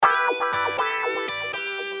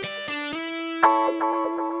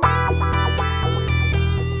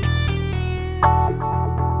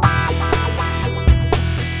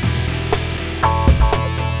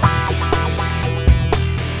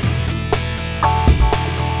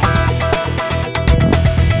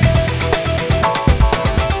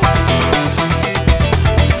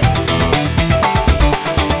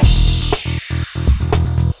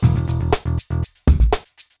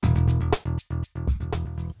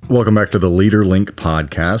Welcome back to the Leader Link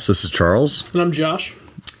podcast. This is Charles. And I'm Josh.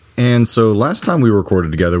 And so last time we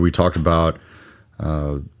recorded together, we talked about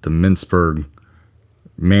the Mintzberg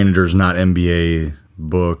Managers Not MBA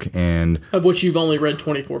book, and of which you've only read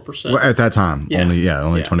 24%. Well, at that time, only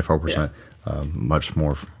 24%. Much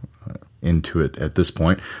more into it at this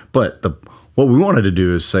point. But what we wanted to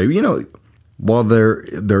do is say, while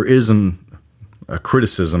there isn't a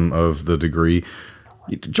criticism of the degree,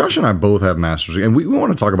 Josh and I both have master's, and we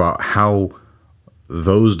want to talk about how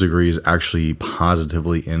those degrees actually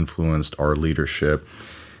positively influenced our leadership.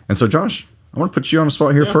 And so, Josh, I want to put you on the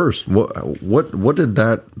spot here first. What did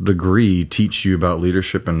that degree teach you about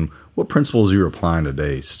leadership, and what principles are you applying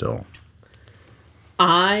today still?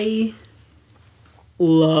 I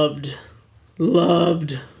loved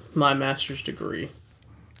my master's degree.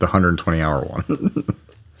 The 120-hour one.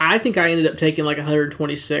 I think I ended up taking like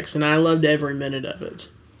 126, and I loved every minute of it.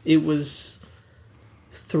 It was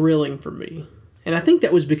thrilling for me. And I think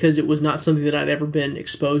that was because it was not something that I'd ever been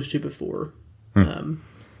exposed to before.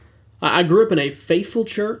 I grew up in a faithful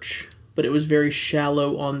church, but it was very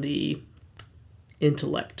shallow on the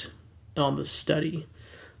intellect, on the study.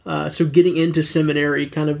 So getting into seminary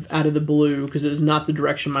kind of out of the blue, because it was not the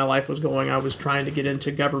direction my life was going. I was trying to get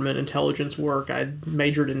into government intelligence work. I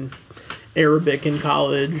majored in Arabic in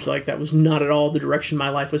college. Like, that was not at all the direction my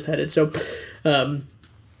life was headed. So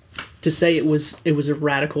to say it was a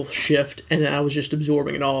radical shift and I was just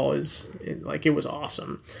absorbing it all it was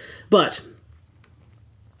awesome. But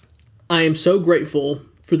I am so grateful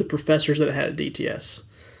for the professors that I had at DTS.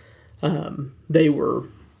 They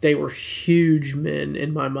were huge men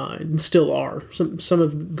in my mind, and still are. Some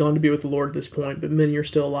have gone to be with the Lord at this point, but many are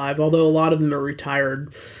still alive. Although a lot of them are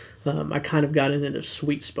retired, I kind of got in a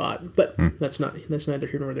sweet spot. But that's neither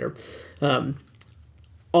here nor there.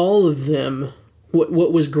 All of them.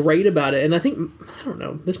 What was great about it, and I don't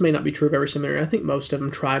know, this may not be true of every seminary. I think most of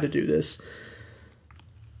them try to do this.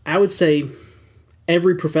 I would say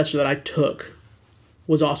every professor that I took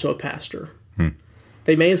was also a pastor.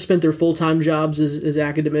 They may have spent their full-time jobs as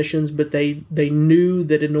academicians, but they knew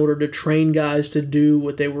that in order to train guys to do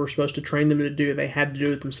what they were supposed to train them to do, they had to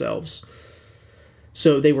do it themselves.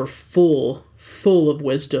 So they were full of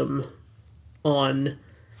wisdom on,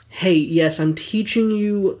 hey, yes, I'm teaching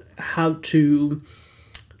you how to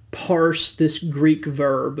parse this Greek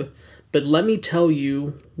verb, but let me tell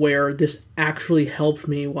you where this actually helped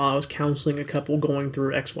me while I was counseling a couple going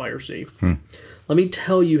through X, Y, or Z. Let me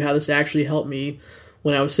tell you how this actually helped me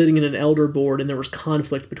when I was sitting in an elder board and there was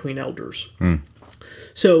conflict between elders.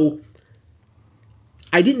 So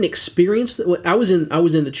I didn't experience that. I was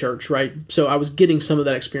in the church, right? So I was getting some of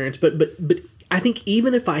that experience, but I think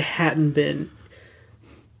even if I hadn't been,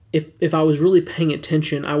 if I was really paying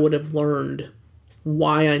attention, I would have learned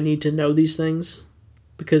why I need to know these things,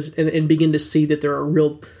 because and begin to see that there are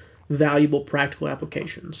real valuable practical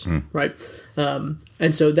applications, right?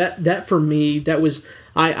 And so that for me, that was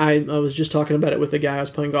I was just talking about it with the guy I was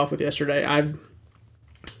playing golf with yesterday. I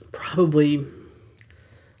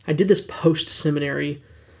did this post seminary,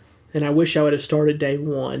 and I wish I would have started day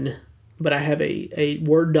one, but I have a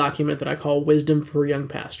Word document that I call Wisdom for Young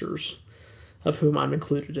Pastors, of whom I'm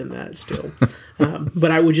included in that still.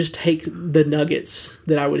 But I would just take the nuggets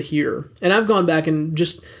that I would hear. And I've gone back and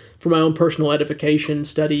just for my own personal edification,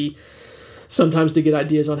 study sometimes to get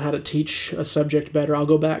ideas on how to teach a subject better. I'll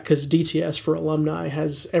go back because DTS for alumni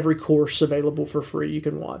has every course available for free you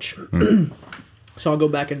can watch. So I'll go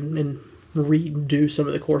back and redo some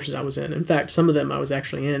of the courses I was in. In fact, some of them I was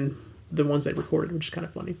actually in, the ones they recorded, which is kind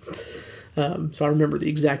of funny. So I remember the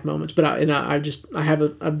exact moments, but I have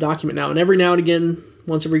a document now, and every now and again,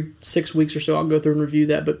 once every 6 weeks or so, I'll go through and review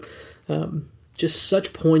that. But just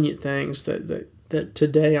such poignant things that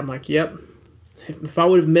today I'm like, yep. If I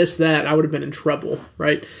would have missed that, I would have been in trouble,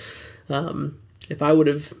 right? If I would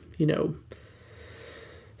have,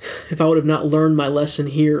 if I would have not learned my lesson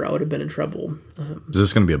here, I would have been in trouble. Is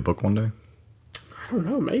this going to be a book one day? I don't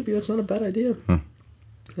know. Maybe that's not a bad idea.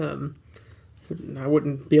 I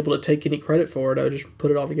wouldn't be able to take any credit for it. I would just put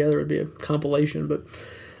it all together. It would be a compilation, but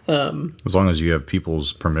as long as you have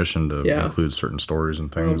people's permission to include certain stories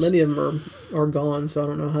and things. Well, many of them are gone, so I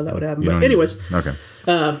don't know how that would happen. But anyways, okay.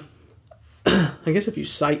 I guess if you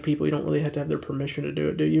cite people, you don't really have to have their permission to do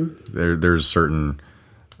it, do you? There's certain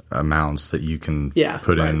amounts that you can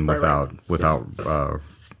put in without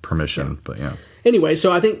permission, but yeah. Anyway,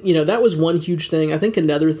 so I think that was one huge thing. I think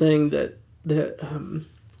another thing that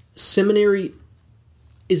seminary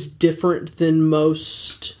is different than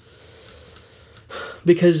most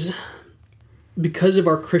because of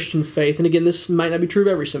our Christian faith. And again, this might not be true of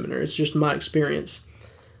every seminary. It's just my experience.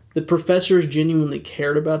 the professors genuinely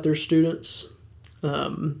cared about their students.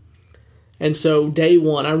 And so day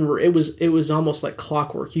one, I remember it was almost like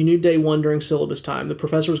clockwork. You knew day one during syllabus time, the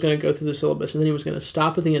professor was going to go through the syllabus, and then he was going to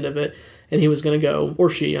stop at the end of it, and he was going to go, or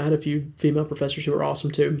she, I had a few female professors who were awesome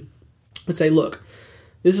too, would say, look,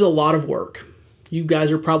 this is a lot of work. You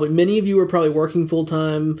guys are probably, many of you are probably working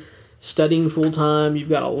full-time, studying full-time, you've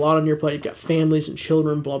got a lot on your plate, you've got families and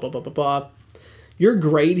children, blah, blah, blah, blah, blah. Your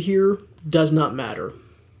grade here does not matter,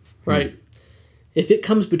 right? If it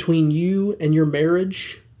comes between you and your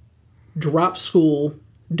marriage, drop school,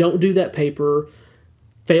 don't do that paper,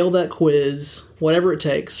 fail that quiz, whatever it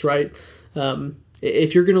takes, right?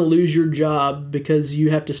 If you're going to lose your job because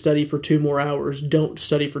you have to study for 2 more hours, don't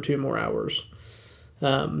study for 2 more hours.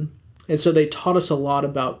 And so they taught us a lot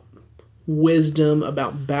about wisdom,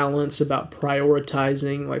 about balance, about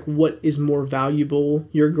prioritizing, like what is more valuable,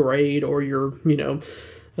 your grade or your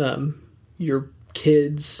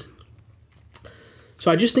kids.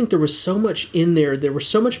 So I just think there was so much in there. There was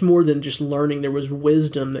so much more than just learning. There was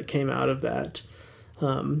wisdom that came out of that.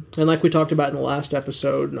 And like we talked about in the last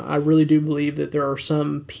episode, I really do believe that there are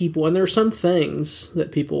some people, and there are some things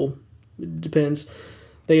that people, it depends,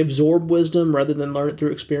 they absorb wisdom rather than learn it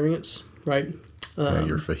through experience, right?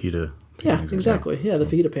 Your fajita. Yeah, exactly. Yeah, the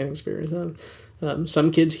fajita pan experience.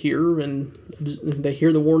 Some kids hear and they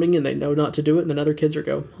hear the warning and they know not to do it, and then other kids are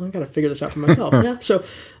go, I got to figure this out for myself. Yeah. So,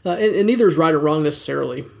 and neither is right or wrong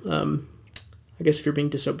necessarily. I guess if you're being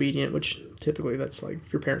disobedient, which typically that's like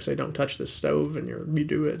if your parents say don't touch this stove and you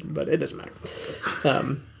do it, but it doesn't matter.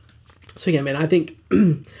 So yeah, man, I think,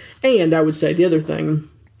 and I would say the other thing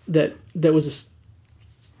that was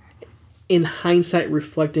in hindsight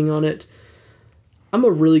reflecting on it, I'm a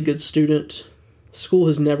really good student. School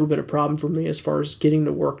has never been a problem for me as far as getting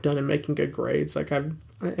the work done and making good grades. Like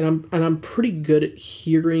I'm pretty good at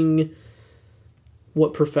hearing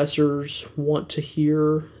what professors want to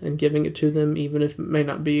hear and giving it to them, even if it may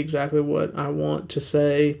not be exactly what I want to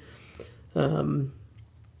say.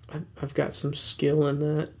 I've got some skill in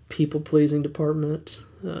that people-pleasing department.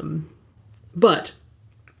 But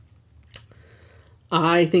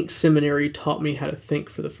I think seminary taught me how to think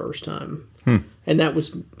for the first time. And that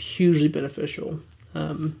was hugely beneficial.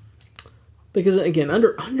 Because, again,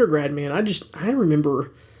 undergrad, man, I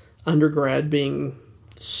remember undergrad being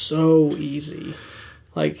so easy.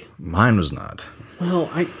 Like mine was not. Well,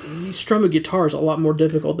 strumming guitar is a lot more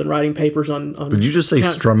difficult than writing papers on Did you just say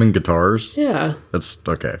strumming guitars? Yeah. That's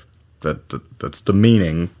okay. That's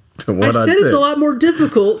demeaning to what I said. did. It's a lot more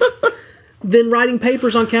difficult than writing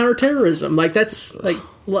papers on counterterrorism. Like that's like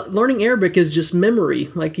learning Arabic is just memory.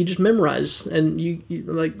 Like you just memorize, and you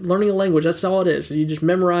like learning a language. That's all it is. You just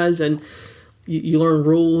memorize, and you learn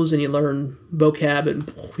rules, and you learn vocab,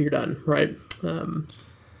 and you're done. Right.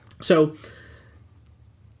 So.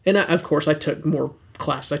 And of course, I took more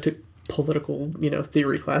classes. I took political,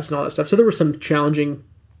 theory class and all that stuff. So there were some challenging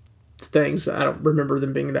things. I don't remember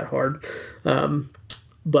them being that hard.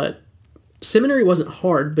 But seminary wasn't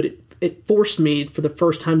hard, but it forced me for the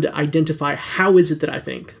first time to identify how is it that I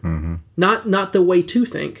think. Mm-hmm. Not the way to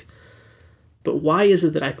think, but why is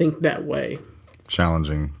it that I think that way?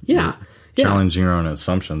 Challenging. Yeah. Challenging your own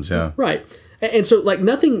assumptions, yeah. Right. And so, like,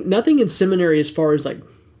 nothing in seminary as far as, like,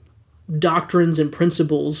 doctrines and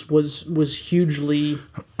principles was hugely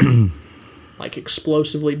like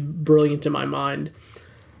explosively brilliant in my mind,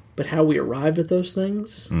 but how we arrived at those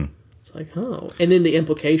things, it's like, oh, and then the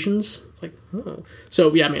implications, it's like, oh.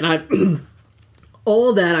 So yeah, I mean, I've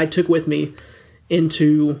all that I took with me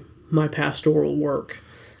into my pastoral work,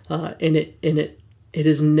 and it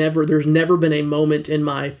has never, there's never been a moment in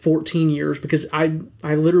my 14 years, because I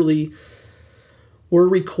literally, we're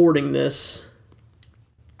recording this,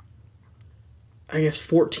 I guess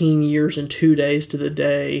 14 years and 2 days to the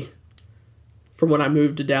day from when I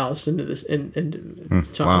moved to Dallas into this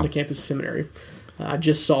into campus seminary. I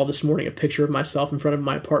just saw this morning a picture of myself in front of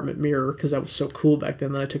my apartment mirror because I was so cool back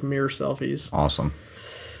then that I took mirror selfies. Awesome.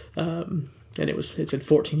 And it said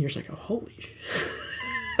 14 years. I go, holy shit.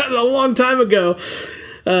 That's a long time ago.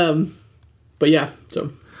 But yeah,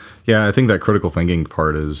 so. Yeah, I think that critical thinking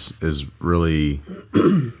part is really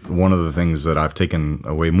one of the things that I've taken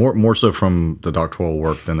away more so from the doctoral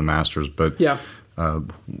work than the master's. But yeah,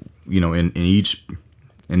 in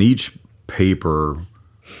each paper,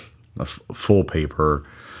 a full paper,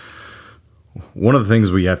 one of the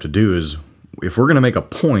things we have to do is, if we're going to make a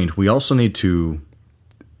point, we also need to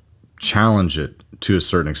challenge it to a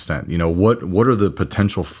certain extent. What are the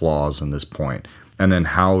potential flaws in this point? And then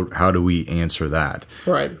how do we answer that?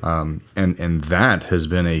 Right. And that has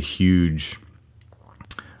been a huge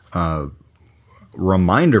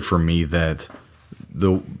reminder for me that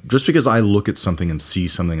just because I look at something and see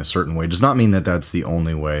something a certain way does not mean that that's the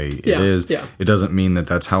only way it is. Yeah. It doesn't mean that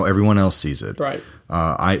that's how everyone else sees it. Right.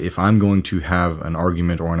 If I'm going to have an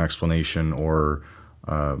argument or an explanation or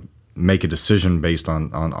make a decision based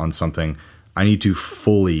on something, I need to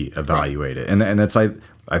fully evaluate it. And that's I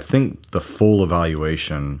think the full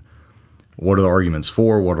evaluation, what are the arguments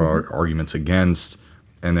for, what are the arguments against,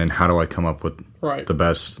 and then how do I come up with the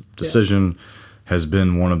best decision has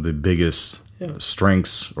been one of the biggest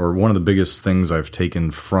strengths, or one of the biggest things I've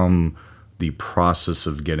taken from the process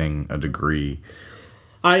of getting a degree.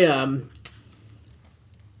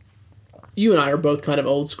 You and I are both kind of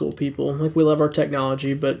old school people. Like, we love our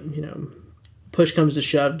technology, but, push comes to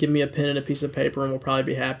shove, give me a pen and a piece of paper and we'll probably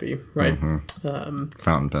be happy, right?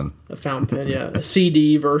 Fountain pen. A fountain pen, yeah. A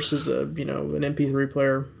CD versus an MP3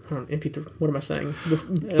 player. MP3, what am I saying?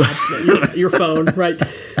 Your phone, right?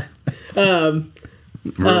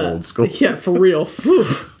 We're old school. Yeah, for real. Whew.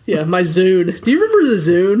 Yeah, my Zune. Do you remember the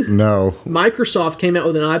Zune? No. Microsoft came out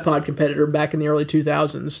with an iPod competitor back in the early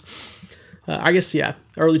 2000s.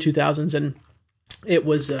 Early 2000s, and it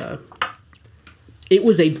was a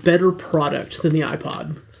better product than the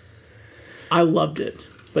iPod. I loved it,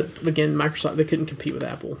 but again, Microsoft, they couldn't compete with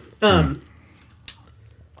Apple.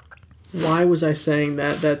 Why was I saying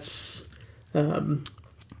that? That's pen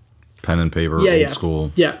and paper, old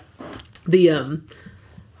school. Yeah,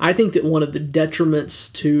 I think that one of the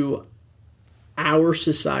detriments to our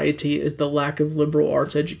society is the lack of liberal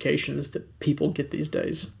arts educations that people get these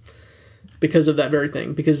days. Because of that very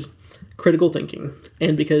thing, because critical thinking,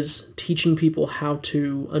 and because teaching people how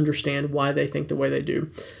to understand why they think the way they do.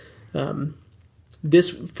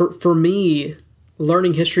 For me,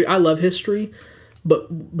 learning history, I love history,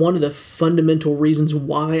 but one of the fundamental reasons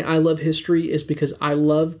why I love history is because I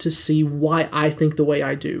love to see why I think the way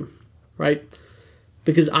I do, right?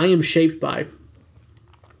 Because I am shaped by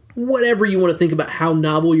whatever you want to think about how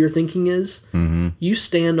novel your thinking is. Mm-hmm. You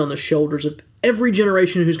stand on the shoulders of every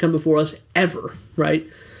generation who's come before us ever, right?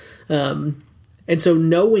 And so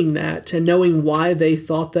knowing that, and knowing why they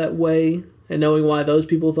thought that way, and knowing why those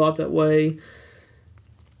people thought that way,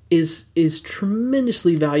 is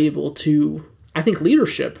tremendously valuable to, I think,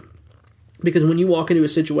 leadership. Because when you walk into a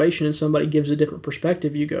situation and somebody gives a different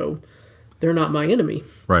perspective, you go, they're not my enemy.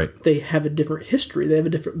 Right. They have a different history. They have a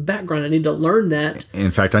different background. I need to learn that. In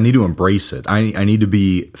fact, I need to embrace it. I need to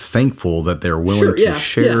be thankful that they're willing to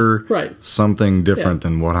share something different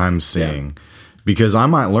than what I'm seeing. Yeah. Because I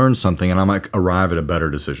might learn something and I might arrive at a better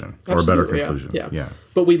decision or a better conclusion. Yeah.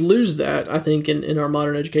 But we lose that, I think, in our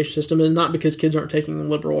modern education system, and not because kids aren't taking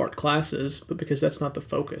liberal art classes, but because that's not the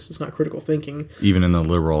focus. It's not critical thinking. Even in the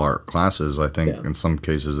liberal art classes, I think in some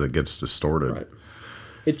cases it gets distorted. Right.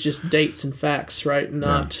 It's just dates and facts, right?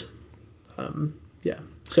 Not,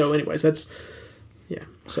 So anyways, that's,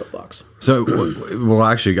 soapbox. So, well,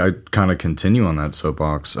 actually, I kind of continue on that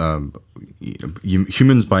soapbox.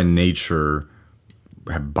 Humans by nature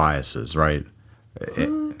have biases, right?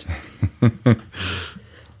 What?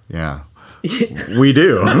 Yeah. We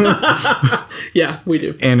do. Yeah, we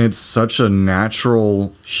do. And it's such a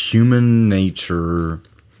natural human nature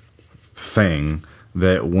thing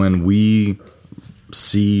that when we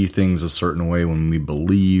see things a certain way, when we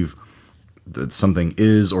believe that something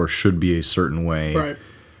is or should be a certain way,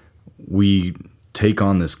 we take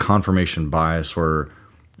on this confirmation bias where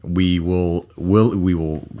we will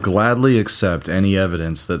gladly accept any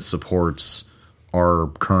evidence that supports our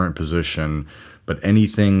current position, but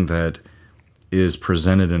anything that is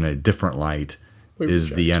presented in a different light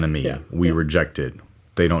is the enemy. Yeah. We reject it.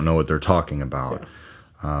 They don't know what they're talking about.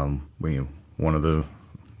 Yeah. One of the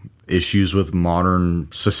issues with modern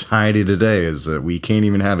society today is that we can't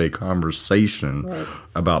even have a conversation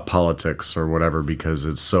about politics or whatever because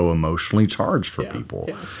it's so emotionally charged for people.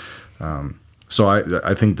 Yeah. So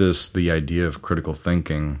I think the idea of critical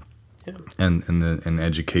thinking and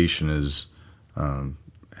education has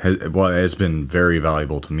been very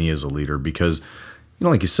valuable to me as a leader because,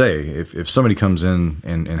 like you say, if somebody comes in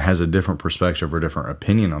and has a different perspective or different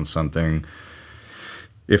opinion on something,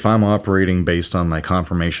 if I'm operating based on my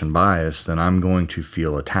confirmation bias, then I'm going to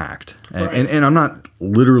feel attacked. And I'm not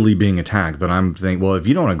literally being attacked, but I'm thinking, well, if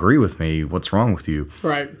you don't agree with me, what's wrong with you?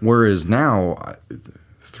 Right. Whereas now,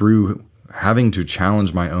 through having to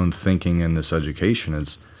challenge my own thinking in this education,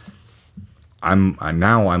 I'm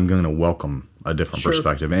going to welcome a different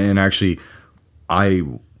perspective. And actually, I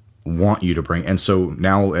want you to bring. And so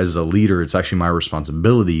now as a leader, it's actually my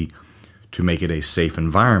responsibility to make it a safe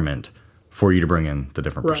environment for you to bring in the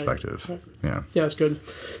different perspective. Right. Yeah. Yeah, that's good.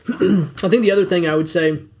 I think the other thing I would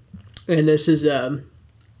say, and this is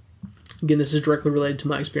Again, this is directly related to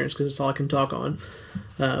my experience because it's all I can talk on.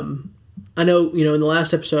 I know, in the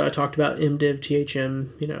last episode I talked about MDiv,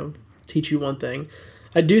 THM, teach you one thing.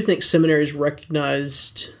 I do think seminaries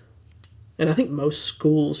recognized, and I think most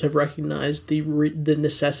schools have recognized the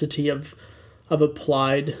necessity of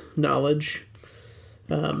applied knowledge.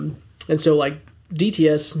 And so, like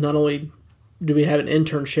DTS, not only do we have an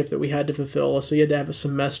internship that we had to fulfill, so you had to have a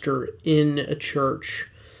semester in a church.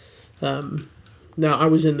 Now, I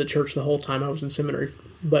was in the church the whole time I was in seminary,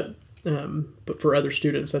 but for other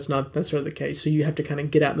students, that's not necessarily the case. So you have to kind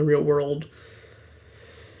of get out in the real world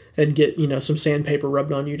and get, some sandpaper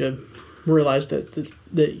rubbed on you to realize that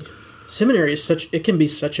the seminary can be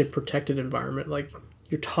such a protected environment. Like,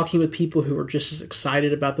 you're talking with people who are just as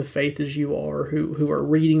excited about the faith as you are, who are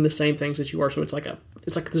reading the same things as you are. So it's like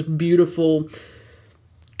this beautiful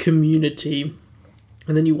community.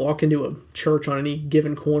 And then you walk into a church on any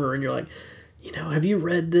given corner and you're like, have you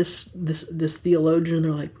read this theologian? And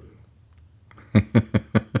they're like,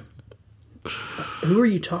 who are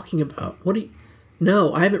you talking about?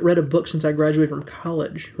 No, I haven't read a book since I graduated from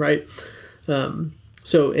college, right?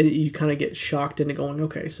 So you kind of get shocked into going,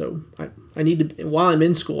 okay, so I need to, while I'm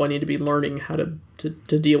in school, I need to be learning how to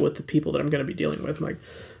deal with the people that I'm going to be dealing with.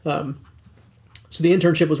 So the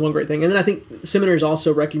internship was one great thing. And then I think seminaries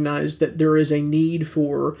also recognize that there is a need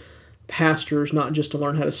for pastors not just to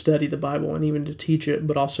learn how to study the Bible and even to teach it,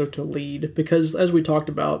 but also to lead. Because as we talked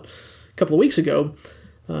about a couple of weeks ago,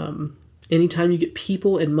 anytime you get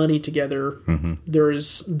people and money together, there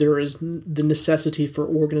is the necessity for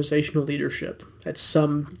organizational leadership at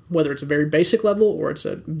whether it's a very basic level or it's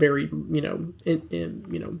a very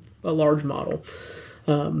a large model.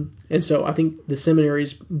 And so I think the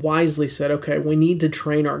seminaries wisely said, okay, we need to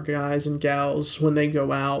train our guys and gals when they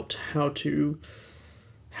go out how do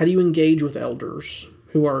you engage with elders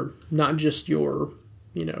who are not just your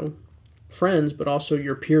friends but also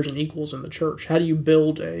your peers and equals in the church. How do you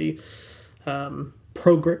build a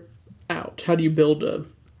program out? How do you build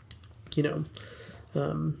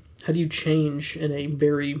how do you change in a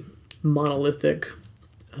very monolithic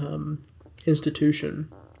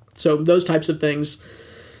institution? So those types of things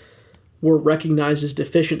were recognized as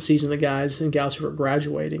deficiencies in the guys and gals who were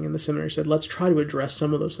graduating, and the seminary said, let's try to address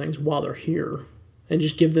some of those things while they're here and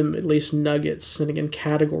just give them at least nuggets and, again,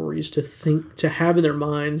 categories to have in their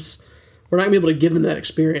minds. We're not going to be able to give them that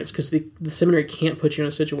experience because the seminary can't put you in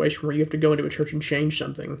a situation where you have to go into a church and change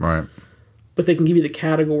something. Right. But they can give you the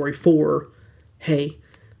category for, hey,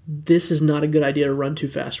 this is not a good idea to run too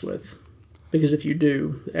fast with. Because if you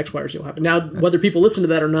do, X, Y, or Z will happen. Now, whether people listen to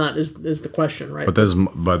that or not is the question, right? But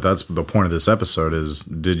that's the point of this episode is,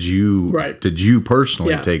 did you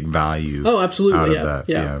personally take value absolutely, out of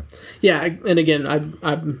that? Yeah. And again,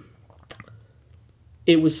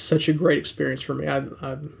 it was such a great experience for me.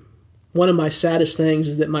 One of my saddest things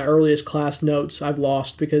is that my earliest class notes I've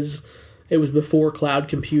lost because it was before cloud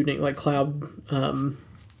computing, like cloud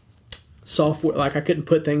software. Like, I couldn't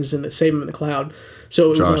put things save them in the cloud.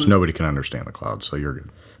 So Josh, nobody can understand the cloud, so you're good.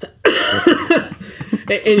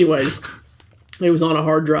 Anyways, it was on a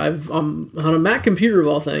hard drive on a Mac computer of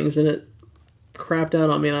all things, and it crapped out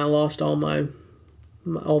on me, and I lost all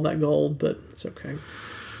that gold. But it's okay.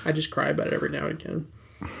 I just cry about it every now and again.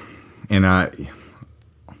 And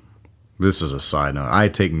this is a side note. I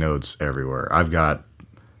take notes everywhere. I've got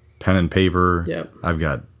pen and paper. Yep. I've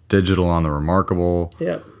got digital on the Remarkable.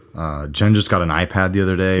 Yep. Jen just got an iPad the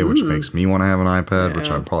other day, which makes me want to have an iPad, which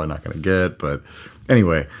I'm probably not going to get. But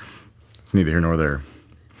anyway, it's neither here nor there.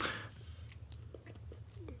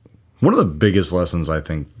 One of the biggest lessons I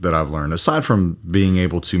think that I've learned, aside from being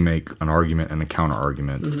able to make an argument and a counter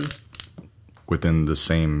argument within the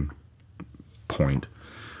same point,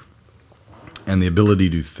 and the ability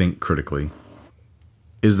to think critically,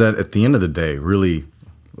 is that at the end of the day, really,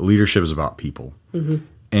 leadership is about people.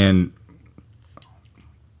 And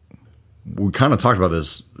we kind of talked about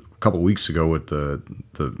this a couple of weeks ago with the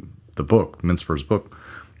book, Minspur's book,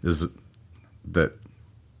 is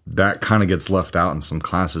that kind of gets left out in some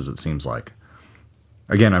classes, it seems like.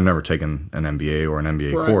 Again, I've never taken an MBA or an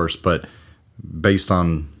MBA course, but based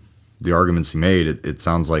on the arguments he made, it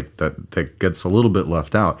sounds like that gets a little bit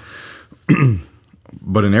left out.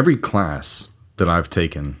 But in every class that I've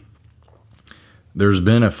taken, there's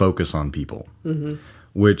been a focus on people,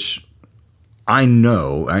 which I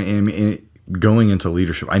know. I mean, going into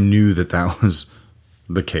leadership, I knew that was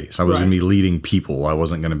the case. I was going to be leading people. I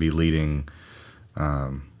wasn't going to be leading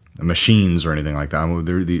machines or anything like that.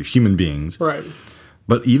 They're the human beings. Right.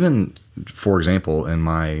 But even, for example, in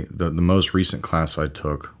the most recent class I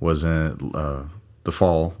took was in the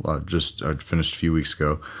fall, I finished a few weeks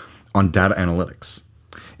ago, on data analytics.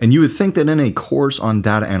 And you would think that in a course on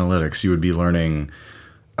data analytics, you would be learning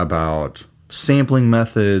about sampling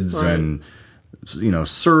methods Right. and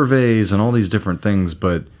surveys and all these different things,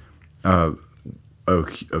 but a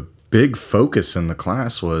big focus in the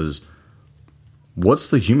class was, what's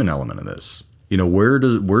the human element of this? Where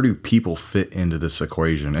do people fit into this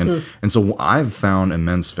equation? And so I've found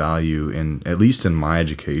immense value in, at least in my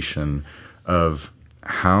education, of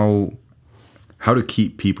how to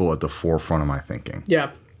keep people at the forefront of my thinking.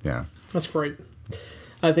 Yeah. Yeah. That's great.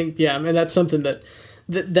 I think, and that's something that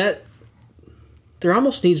there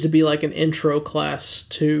almost needs to be like an intro class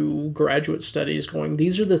to graduate studies going,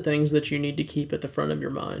 these are the things that you need to keep at the front of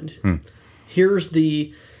your mind. Here's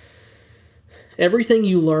everything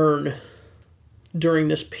you learn during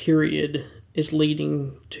this period is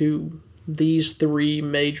leading to these 3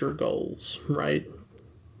 major goals, right?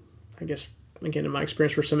 I guess, again, in my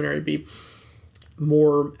experience for seminary, it'd be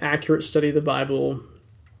more accurate study of the Bible,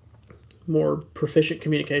 more proficient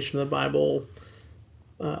communication of the Bible,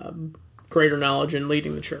 greater knowledge in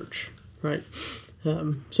leading the church, right?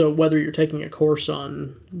 So whether you're taking a course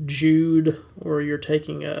on Jude or you're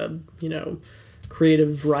taking a,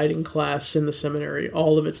 creative writing class in the seminary,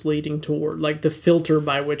 all of it's leading toward, like, the filter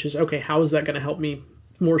by which is, okay, how is that going to help me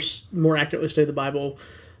more accurately study the Bible,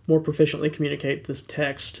 more proficiently communicate this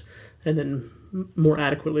text, and then more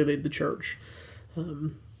adequately lead the church.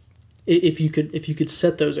 If you could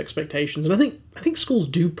set those expectations, and I think schools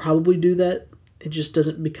do probably do that. It just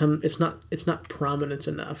doesn't become, it's not prominent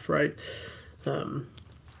enough, right?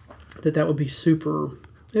 That would be super.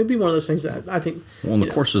 It would be one of those things that I think. Well, and the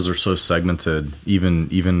courses are so segmented,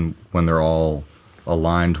 even when they're all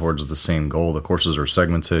aligned towards the same goal. The courses are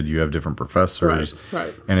segmented. You have different professors,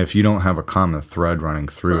 right. And if you don't have a common thread running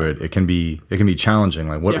through Right. it can be challenging.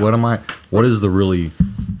 Like, what is the really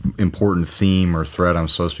important theme or thread I'm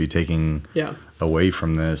supposed to be taking away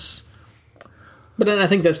from this? But then I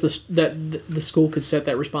think that the school could set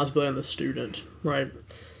that responsibility on the student, right?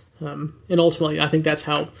 And ultimately, I think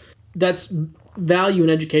that's value in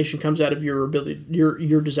education comes out of your ability,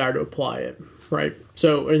 your desire to apply it, right?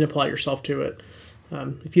 So, and apply yourself to it.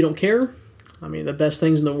 If you don't care, I mean, the best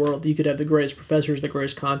things in the world, you could have the greatest professors, the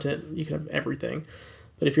greatest content, you could have everything.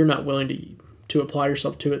 But if you're not willing to apply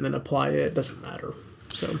yourself to it and then apply it, it doesn't matter.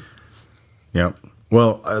 So, yeah.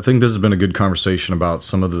 Well, I think this has been a good conversation about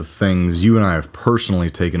some of the things you and I have personally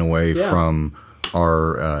taken away from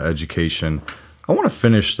our education. I want to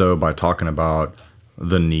finish, though, by talking about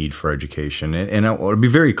the need for education. And I want to be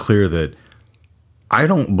very clear that I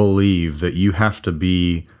don't believe that you have to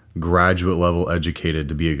be graduate level educated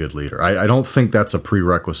to be a good leader. I don't think that's a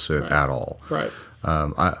prerequisite at all. Right.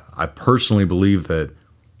 I personally believe that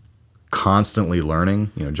constantly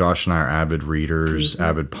learning, Josh and I are avid readers,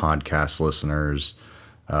 avid podcast listeners.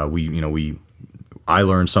 I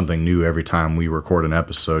learn something new every time we record an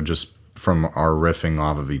episode just from our riffing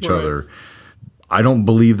off of each other. I don't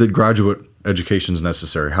believe that graduate education is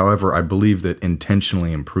necessary. However, I believe that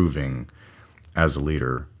intentionally improving as a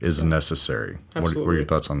leader is necessary. What are your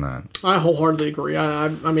thoughts on that? I wholeheartedly agree. I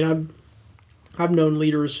mean, I've known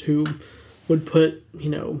leaders who would put,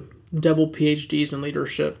 double PhDs in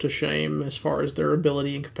leadership to shame as far as their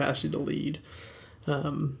ability and capacity to lead,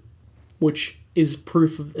 which is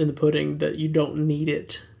proof in the pudding that you don't need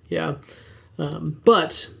it. Yeah.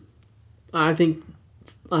 But I think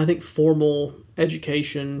formal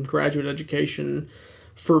education, graduate education,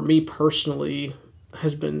 for me personally,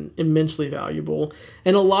 has been immensely valuable.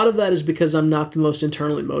 And a lot of that is because I'm not the most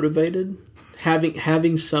internally motivated.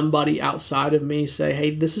 Having somebody outside of me say,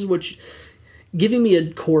 hey, this is what giving me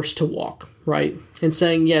a course to walk, right? And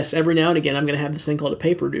saying, yes, every now and again, I'm going to have this thing called a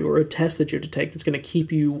paper due or a test that you have to take that's going to keep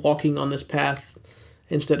you walking on this path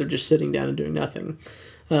instead of just sitting down and doing nothing.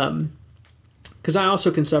 Because I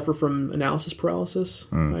also can suffer from analysis paralysis,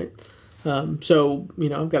 right? So,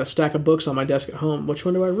 I've got a stack of books on my desk at home. Which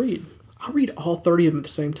one do I read? I'll read all 30 of them at the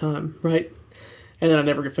same time, right? And then I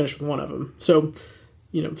never get finished with one of them. So,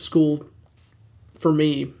 school, for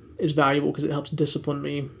me, is valuable because it helps discipline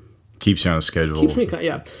me. Keeps you on a schedule. Keeps me,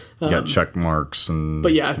 yeah. You got check marks and.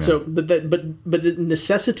 But but the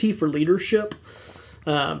necessity for leadership,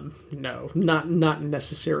 no, not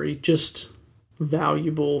necessary. Just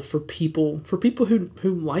valuable for people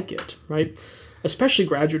who like it, right? Especially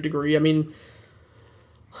graduate degree. I mean,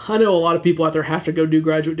 I know a lot of people out there have to go do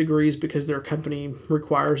graduate degrees because their company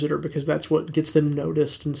requires it or because that's what gets them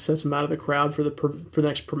noticed and sets them out of the crowd for the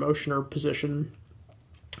next promotion or position.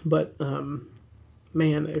 But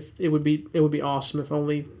man, if it would be awesome if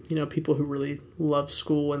only people who really love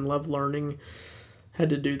school and love learning had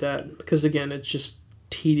to do that, because again, it's just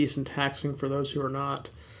tedious and taxing for those who are not.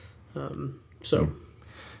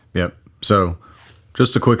 Yep. So,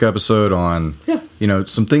 just a quick episode on,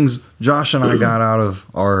 some things Josh and I got out of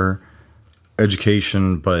our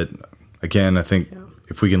education. But again, I think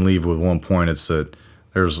if we can leave with one point, it's that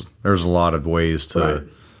there's a lot of ways to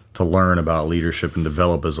learn about leadership and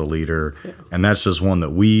develop as a leader. Yeah. And that's just one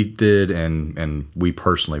that we did and we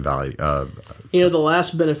personally value. The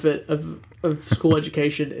last benefit of school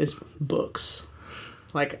education is books.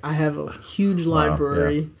 Like, I have a huge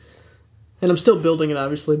library, and I'm still building it,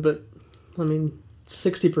 obviously, but,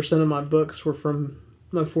 60% of my books were from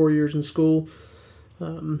my 4 years in school.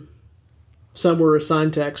 Some were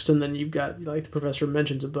assigned text, and then you've got, like, the professor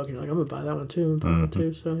mentions a book, and you're like, I'm going to buy that one, too.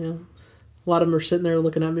 So, yeah. A lot of them are sitting there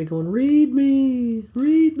looking at me going, read me,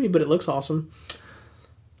 but it looks awesome.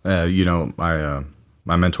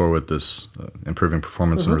 My mentor with this Improving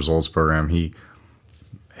Performance and Results program,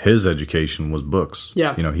 his education was books.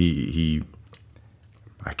 Yeah. He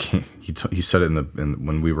said it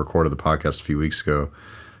when we recorded the podcast a few weeks ago,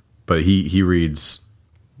 but he reads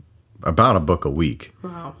about a book a week.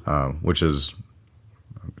 Wow. Which is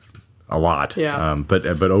a lot. Yeah. But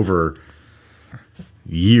over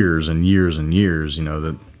years and years and years,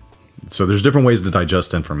 so there's different ways to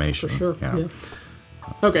digest information. For sure. Yeah.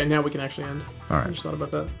 Okay, now we can actually end. All right. I just thought about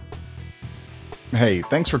that. Hey,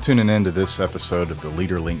 thanks for tuning in to this episode of the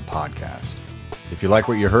LeaderLink podcast. If you like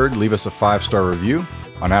what you heard, leave us a 5-star review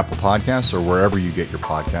on Apple Podcasts or wherever you get your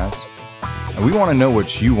podcasts. And we want to know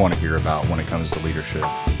what you want to hear about when it comes to leadership.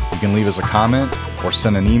 You can leave us a comment or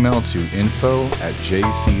send an email to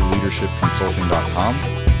info@jcleadershipconsulting.com.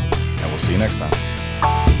 And we'll see you next time.